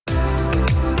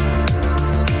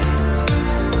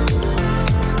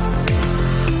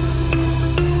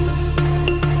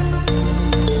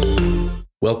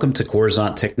Welcome to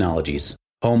Coruzant Technologies,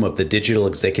 home of the Digital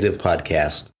Executive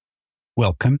Podcast.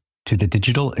 Welcome to the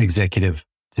Digital Executive.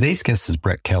 Today's guest is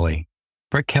Brett Kelly.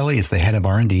 Brett Kelly is the head of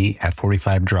R&D at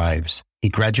 45 Drives. He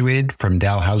graduated from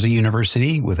Dalhousie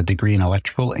University with a degree in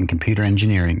electrical and computer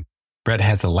engineering. Brett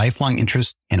has a lifelong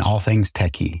interest in all things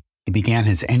techie. He began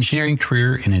his engineering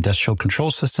career in industrial control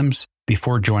systems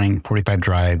before joining 45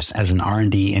 Drives as an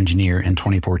R&D engineer in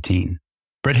 2014.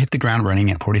 Brett hit the ground running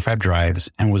at 45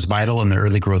 Drives and was vital in the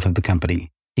early growth of the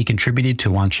company. He contributed to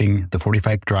launching the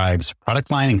 45 Drives product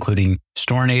line, including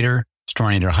Storinator,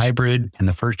 Storinator Hybrid, and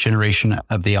the first generation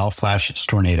of the all-flash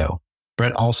Stornado.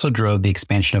 Brett also drove the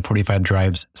expansion of 45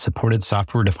 Drives' supported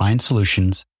software-defined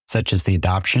solutions, such as the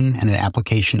adoption and an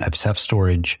application of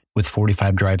self-storage with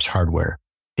 45 Drives hardware.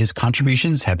 His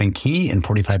contributions have been key in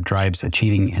 45 Drives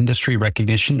achieving industry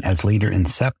recognition as leader in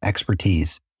SEP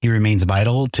expertise. He remains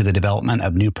vital to the development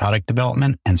of new product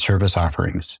development and service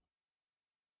offerings.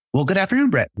 Well, good afternoon,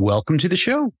 Brett. Welcome to the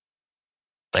show.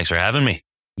 Thanks for having me.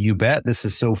 You bet. This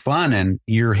is so fun. And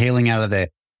you're hailing out of the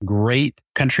great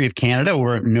country of Canada.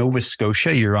 We're at Nova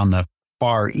Scotia. You're on the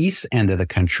far east end of the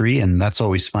country, and that's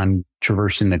always fun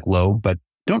traversing the globe. But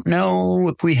don't know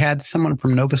if we had someone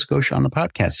from Nova Scotia on the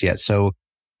podcast yet. So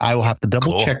I will have to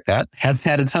double check that. Have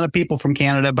had a ton of people from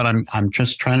Canada, but I'm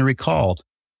just trying to recall.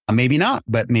 Maybe not,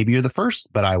 but maybe you're the first,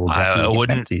 but I will definitely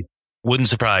get back to you. Wouldn't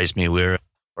surprise me. We're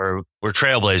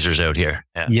trailblazers out here.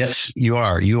 Yeah. Yes, you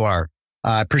are. You are.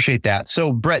 I appreciate that.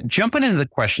 So Brett, jumping into the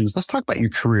questions, let's talk about your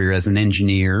career as an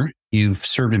engineer. You've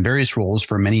served in various roles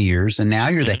for many years, and now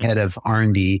you're the head of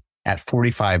R&D at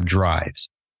 45 Drives.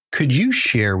 Could you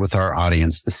share with our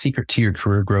audience the secret to your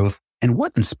career growth and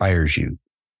what inspires you?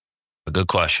 A good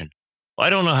question. I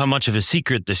don't know how much of a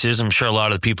secret this is. I'm sure a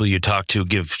lot of the people you talk to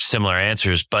give similar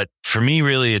answers, but for me,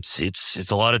 really, it's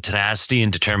a lot of tenacity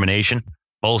and determination,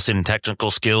 both in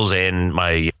technical skills and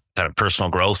my kind of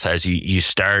personal growth. As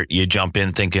you jump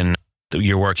in thinking that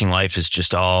your working life is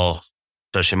just all,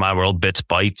 especially in my world, bits,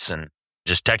 bytes, and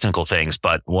just technical things.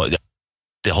 But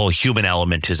the whole human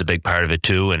element is a big part of it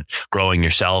too, and growing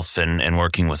yourself and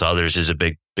working with others is a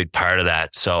big part of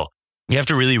that. So you have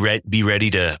to really be ready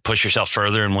to push yourself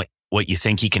further and what you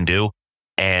think you can do.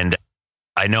 And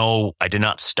I know I did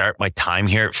not start my time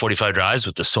here at 45 Drives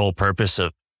with the sole purpose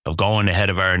of going ahead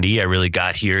of R&D. I really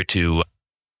got here to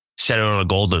set out on a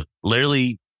goal to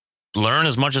literally learn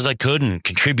as much as I could and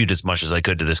contribute as much as I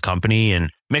could to this company, and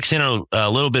mix in a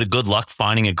little bit of good luck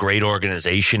finding a great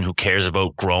organization who cares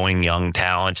about growing young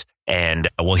talent. And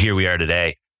well, here we are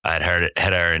today at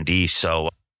Head R&D. So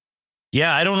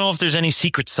yeah, I don't know if there's any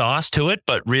secret sauce to it,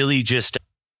 but really just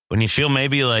when you feel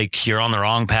maybe like you're on the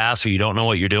wrong path or you don't know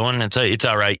what you're doing, it's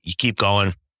all right. You keep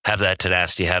going, have that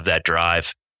tenacity, have that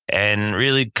drive. And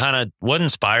really kind of what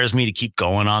inspires me to keep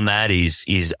going on that is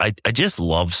I just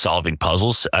love solving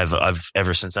puzzles. I've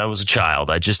ever since I was a child,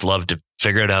 I just love to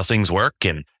figure out how things work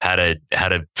and how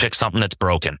to fix something that's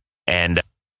broken. And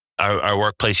our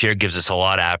workplace here gives us a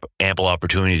lot of ample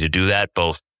opportunity to do that,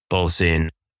 both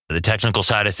in the technical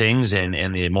side of things and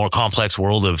the more complex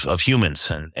world of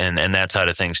humans and that side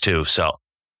of things too. So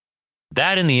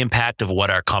that and the impact of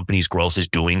what our company's growth is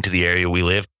doing to the area we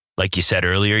live. Like you said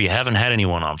earlier, you haven't had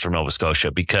anyone on from Nova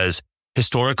Scotia because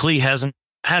historically hasn't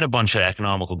had a bunch of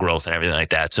economical growth and everything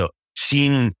like that. So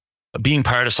being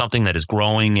part of something that is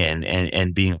growing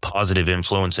and being a positive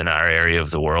influence in our area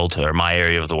of the world, or my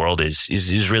area of the world,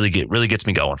 is really gets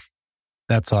me going.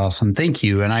 That's awesome. Thank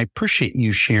you. And I appreciate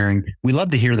you sharing. We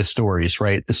love to hear the stories,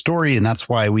 right? The story. And that's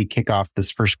why we kick off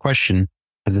this first question,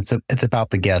 because it's about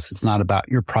the guest. It's not about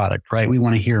your product, right? We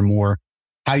want to hear more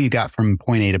how you got from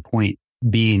point A to point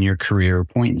B in your career, or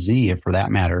point Z for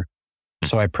that matter.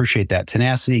 So I appreciate that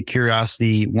tenacity,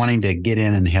 curiosity, wanting to get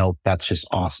in and help. That's just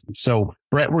awesome. So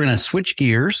Brett, we're going to switch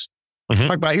gears. Let's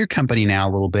talk about your company now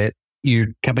a little bit. Your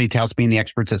company touts being the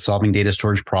experts at solving data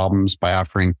storage problems by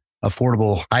offering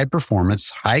affordable, high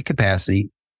performance, high capacity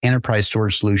enterprise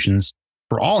storage solutions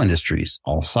for all industries,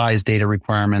 all size data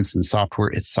requirements and software.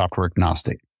 It's software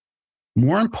agnostic.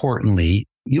 More importantly,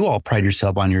 you all pride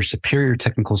yourself on your superior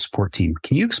technical support team.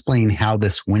 Can you explain how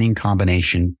this winning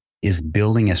combination is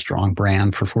building a strong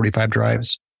brand for 45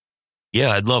 Drives?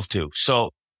 Yeah, I'd love to. So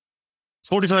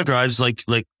 45 Drives, like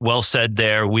well said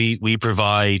there, we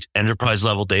provide enterprise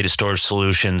level data storage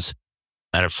solutions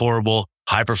at affordable,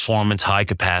 high performance, high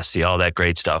capacity, all that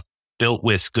great stuff, built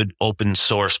with good open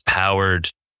source powered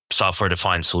software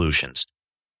defined solutions.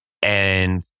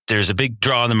 And there's a big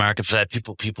draw in the market for that.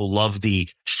 People love the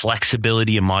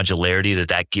flexibility and modularity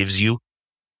that gives you.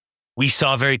 We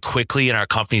saw very quickly in our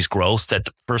company's growth that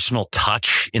the personal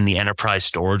touch in the enterprise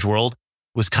storage world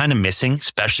was kind of missing,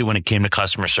 especially when it came to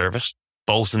customer service.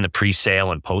 both in the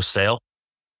pre-sale and post-sale.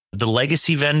 The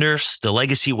legacy vendors, the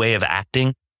legacy way of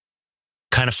acting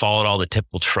kind of followed all the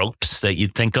typical tropes that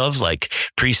you'd think of. Like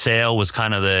pre-sale was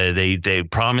kind of they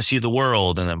promise you the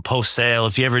world. And then post-sale,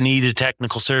 if you ever needed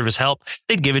technical service help,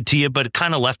 they'd give it to you, but it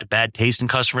kind of left a bad taste in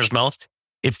customers' mouth.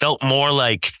 It felt more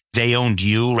like they owned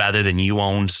you rather than you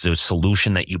owned the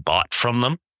solution that you bought from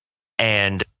them.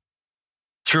 And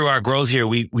through our growth here,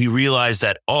 we realized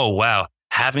that, oh, wow,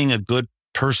 having a good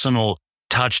personal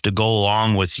touch to go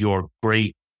along with your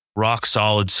great rock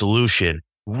solid solution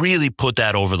really put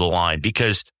that over the line,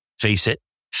 because face it,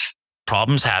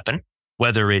 problems happen,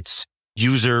 whether it's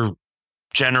user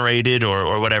generated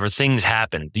or whatever, things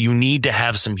happen. You need to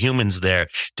have some humans there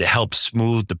to help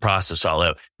smooth the process all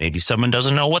out. Maybe someone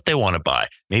doesn't know what they want to buy.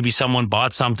 Maybe someone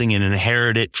bought something and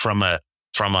inherited it from a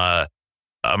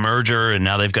merger, and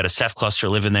now they've got a Ceph cluster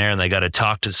living there, and they got to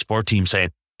talk to the support team saying,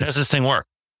 does this thing work?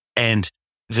 And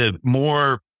the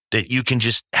more that you can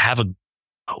just have it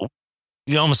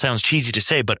almost sounds cheesy to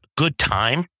say, but good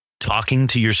time talking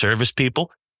to your service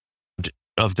people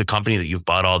of the company that you've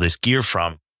bought all this gear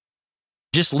from,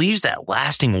 just leaves that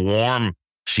lasting warm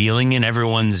feeling in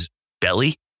everyone's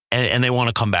belly, and they want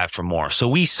to come back for more. So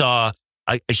we saw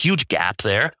a huge gap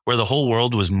there where the whole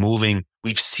world was moving.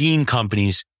 We've seen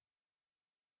companies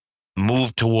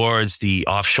move towards the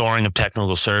offshoring of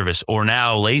technical service, or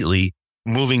now lately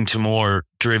moving to more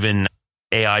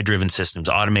AI-driven systems,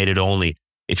 automated only.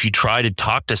 If you try to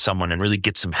talk to someone and really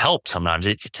get some help, sometimes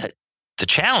it's a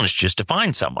challenge just to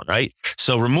find someone, right?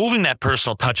 So removing that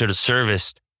personal touch out of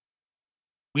service,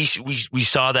 we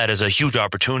saw that as a huge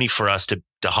opportunity for us to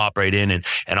hop right in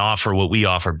and offer what we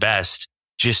offer best,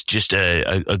 just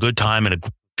a good time and a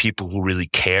group of people who really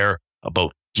care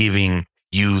about giving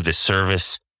you the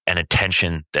service and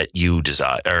attention that you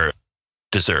deserve.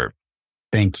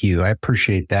 Thank you. I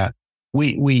appreciate that.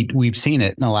 We've seen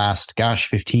it in the last,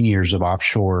 15 years of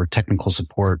offshore technical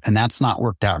support, and that's not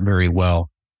worked out very well.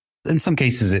 In some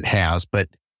cases it has, but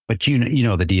you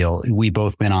know the deal. We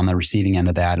both been on the receiving end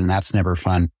of that, and that's never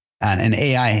fun. And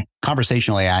AI,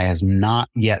 conversational AI has not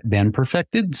yet been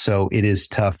perfected. So it is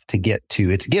tough to get to.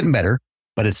 It's getting better,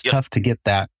 but it's tough to get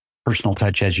that personal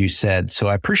touch, as you said. So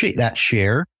I appreciate that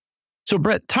share. So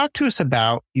Brett, talk to us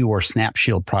about your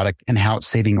SnapShield product and how it's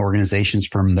saving organizations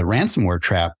from the ransomware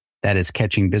trap that is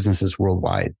catching businesses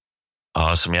worldwide.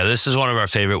 Awesome. Yeah, this is one of our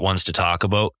favorite ones to talk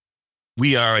about.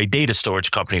 We are a data storage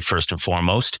company first and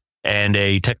foremost, and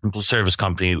a technical service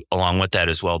company along with that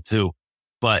as well too.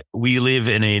 But we live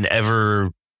in an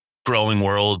ever growing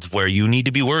world where you need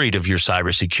to be worried of your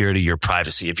cybersecurity, your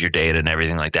privacy of your data and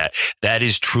everything like that. That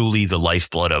is truly the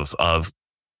lifeblood of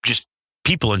just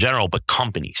people in general, but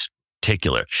companies in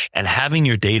particular. And having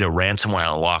your data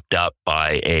ransomware locked up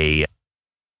by a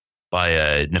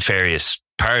nefarious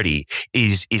party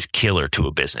is killer to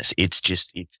a business. It's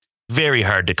very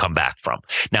hard to come back from.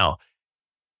 Now,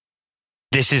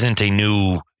 this isn't a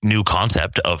new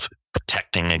concept of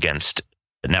protecting against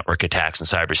network attacks and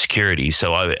cybersecurity.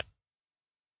 So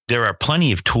there are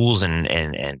plenty of tools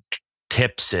and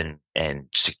tips and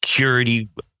security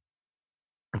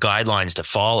guidelines to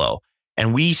follow.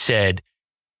 And we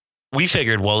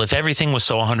figured, well, if everything was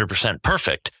so 100%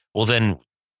 perfect, well, then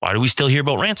why do we still hear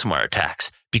about ransomware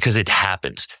attacks? Because it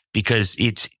happens. Because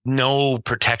no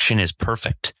protection is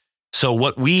perfect. So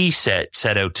what we set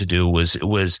out to do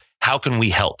was how can we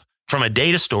help? From a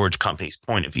data storage company's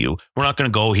point of view, we're not going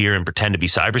to go here and pretend to be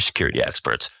cybersecurity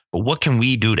experts, but what can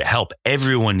we do to help?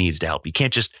 Everyone needs to help. You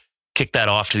can't just kick that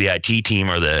off to the IT team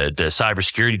or the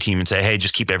cybersecurity team and say, hey,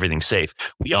 just keep everything safe.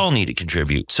 We all need to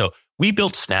contribute. So we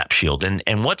built SnapShield,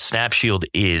 and what SnapShield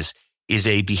is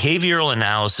a behavioral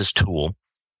analysis tool.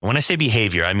 When I say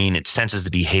behavior, I mean it senses the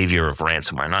behavior of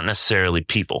ransomware, not necessarily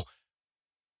people.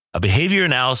 A behavior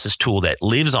analysis tool that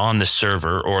lives on the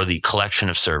server or the collection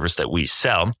of servers that we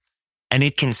sell, and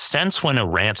it can sense when a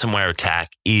ransomware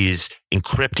attack is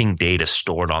encrypting data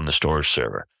stored on the storage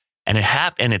server. And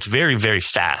it's very, very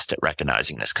fast at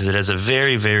recognizing this because it has a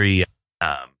very, very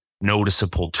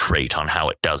noticeable trait on how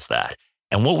it does that.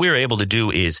 And what we're able to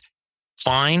do is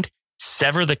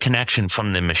sever the connection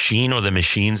from the machine or the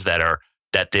machines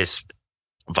that this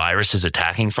virus is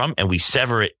attacking from, and we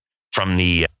sever it from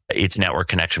its network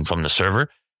connection from the server,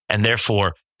 and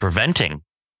therefore preventing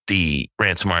the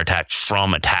ransomware attack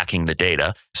from attacking the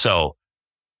data. So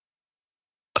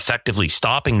effectively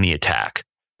stopping the attack,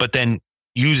 but then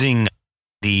using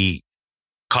the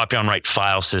copy on write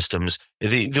file systems,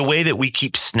 the way that we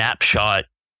keep snapshot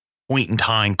point in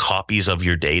time copies of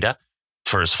your data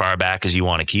for as far back as you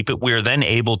want to keep it, we're then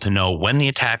able to know when the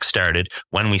attack started,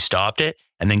 when we stopped it,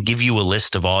 and then give you a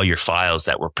list of all your files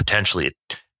that were potentially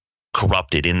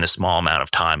corrupted in the small amount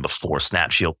of time before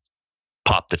SnapShield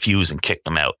popped the fuse and kicked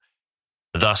them out.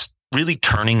 Thus, really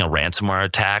turning a ransomware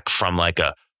attack from like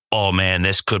oh man,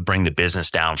 this could bring the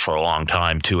business down for a long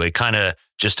time, to a kind of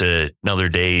just another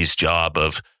day's job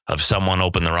of someone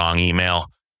open the wrong email,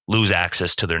 lose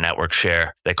access to their network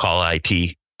share. They call IT.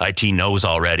 IT knows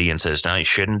already and says, no, you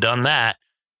shouldn't have done that.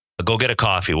 But go get a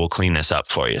coffee. We'll clean this up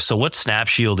for you. So what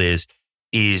SnapShield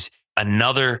is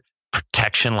another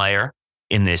protection layer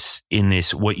in this,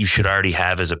 what you should already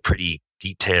have as a pretty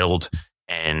detailed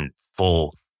and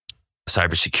full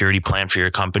cybersecurity plan for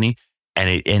your company. And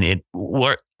it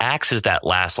acts as that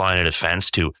last line of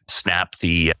defense to snap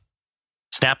the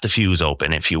fuse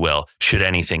open, if you will, should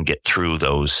anything get through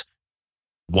those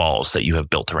walls that you have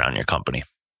built around your company.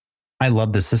 I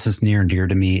love this. This is near and dear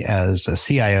to me as a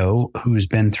CIO who's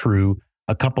been through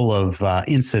a couple of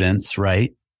incidents,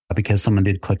 right? Because someone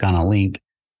did click on a link.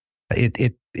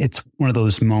 It's one of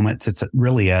those moments. It's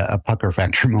really a pucker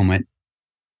factor moment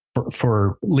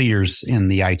for leaders in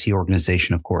the IT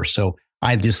organization, of course. So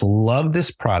I just love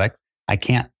this product. I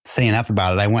can't say enough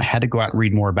about it. I had to go out and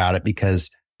read more about it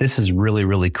because this is really,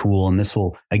 really cool. And this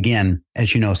will, again,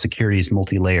 as you know, security is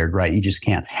multi-layered, right? You just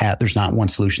can't there's not one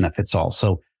solution that fits all.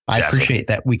 So I appreciate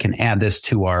that we can add this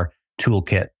to our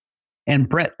toolkit. And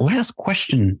Brett, last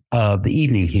question of the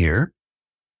evening here.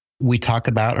 We talk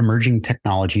about emerging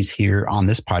technologies here on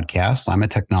this podcast. I'm a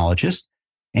technologist,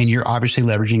 and you're obviously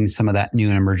leveraging some of that new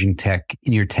and emerging tech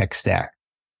in your tech stack.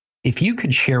 If you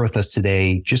could share with us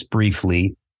today, just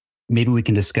briefly, maybe we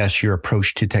can discuss your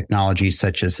approach to technologies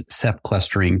such as Ceph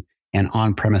clustering and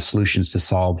on-premise solutions to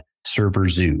solve server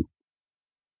zoo.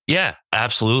 Yeah,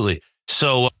 absolutely.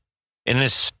 So in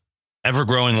this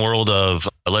ever-growing world of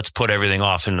let's put everything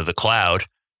off into the cloud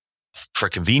for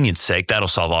convenience sake, that'll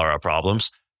solve all our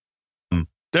problems.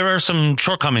 There are some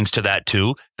shortcomings to that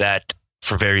too, that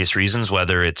for various reasons,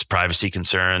 whether it's privacy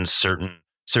concerns, certain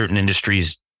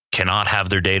industries cannot have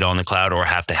their data on the cloud or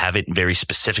have to have it in very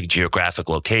specific geographic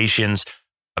locations.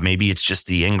 Maybe it's just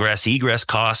the egress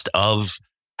cost of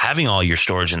having all your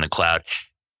storage in the cloud.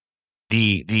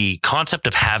 The concept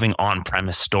of having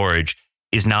on-premise storage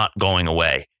is not going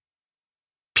away.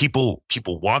 People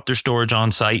want their storage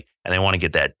on site and they want to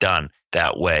get that done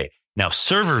that way. Now,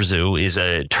 server zoo is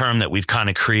a term that we've kind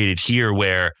of created here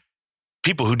where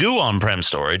people who do on-prem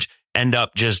storage end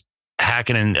up just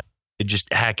hacking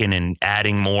and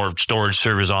adding more storage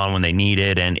servers on when they need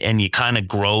it. And you kind of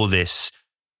grow this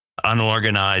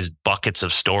unorganized buckets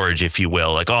of storage, if you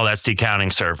will. Like, oh, that's the accounting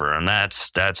server and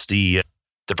that's the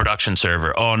production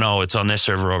server. Oh no, it's on this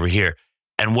server over here.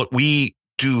 And what we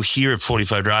do here at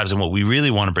 45 Drives and what we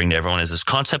really want to bring to everyone is this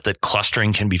concept that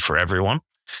clustering can be for everyone.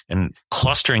 And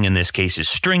clustering in this case is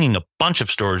stringing a bunch of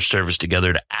storage servers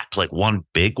together to act like one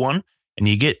big one. And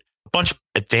you get a bunch of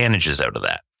advantages out of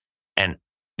that. And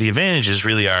the advantages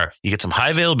really are you get some high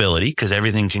availability because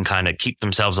everything can kind of keep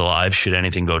themselves alive should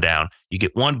anything go down. You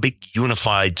get one big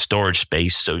unified storage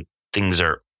space so things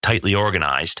are tightly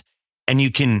organized. And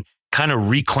you can kind of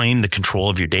reclaim the control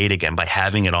of your data again by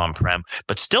having it on-prem,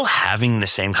 but still having the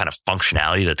same kind of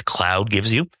functionality that the cloud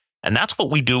gives you. And that's what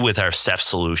we do with our Ceph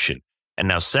solution. And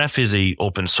now Ceph is a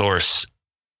open source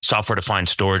software-defined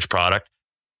storage product.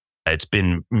 It's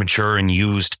been mature and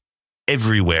used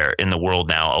everywhere in the world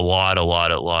now. A lot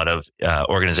of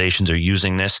organizations are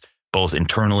using this, both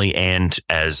internally and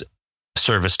as a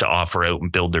service to offer out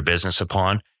and build their business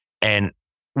upon. And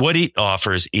what it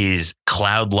offers is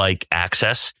cloud-like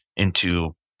access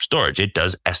into storage. It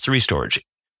does S3 storage.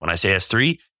 When I say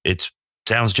S3, it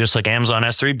sounds just like Amazon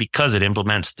S3 because it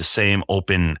implements the same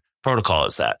open protocol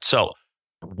as that. So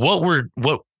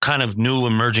what kind of new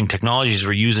emerging technologies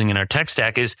we're using in our tech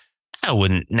stack is, I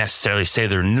wouldn't necessarily say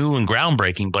they're new and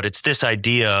groundbreaking, but it's this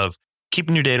idea of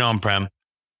keeping your data on-prem.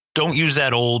 Don't use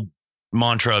that old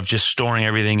mantra of just storing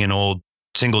everything in old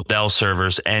single Dell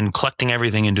servers and collecting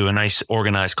everything into a nice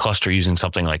organized cluster using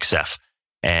something like Ceph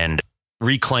and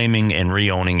reclaiming and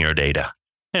re-owning your data.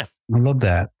 Yeah. I love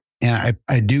that. And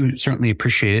I do certainly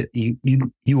appreciate it.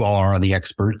 You all are the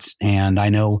experts. And I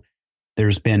know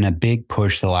there's been a big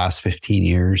push the last 15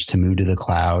 years to move to the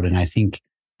cloud. And I think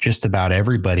just about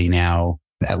everybody now,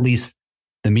 at least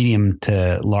the medium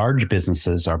to large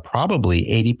businesses, are probably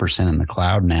 80% in the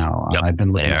cloud now. Yep, I've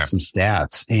been looking at some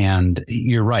stats, and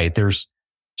you're right. There's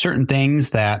certain things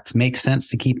that make sense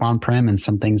to keep on-prem and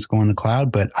some things go in the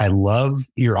cloud. But I love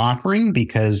your offering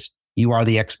because you are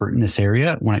the expert in this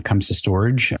area when it comes to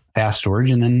storage, fast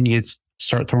storage. And then you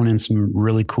start throwing in some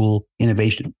really cool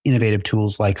innovative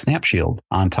tools like SnapShield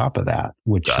on top of that,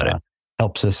 which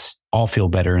helps us all feel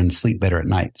better and sleep better at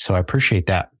night. So I appreciate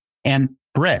that. And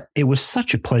Brett, it was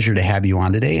such a pleasure to have you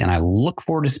on today, and I look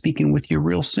forward to speaking with you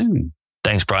real soon.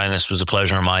 Thanks, Brian. This was a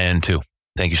pleasure on my end, too.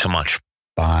 Thank you so much.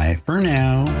 Bye for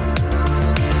now.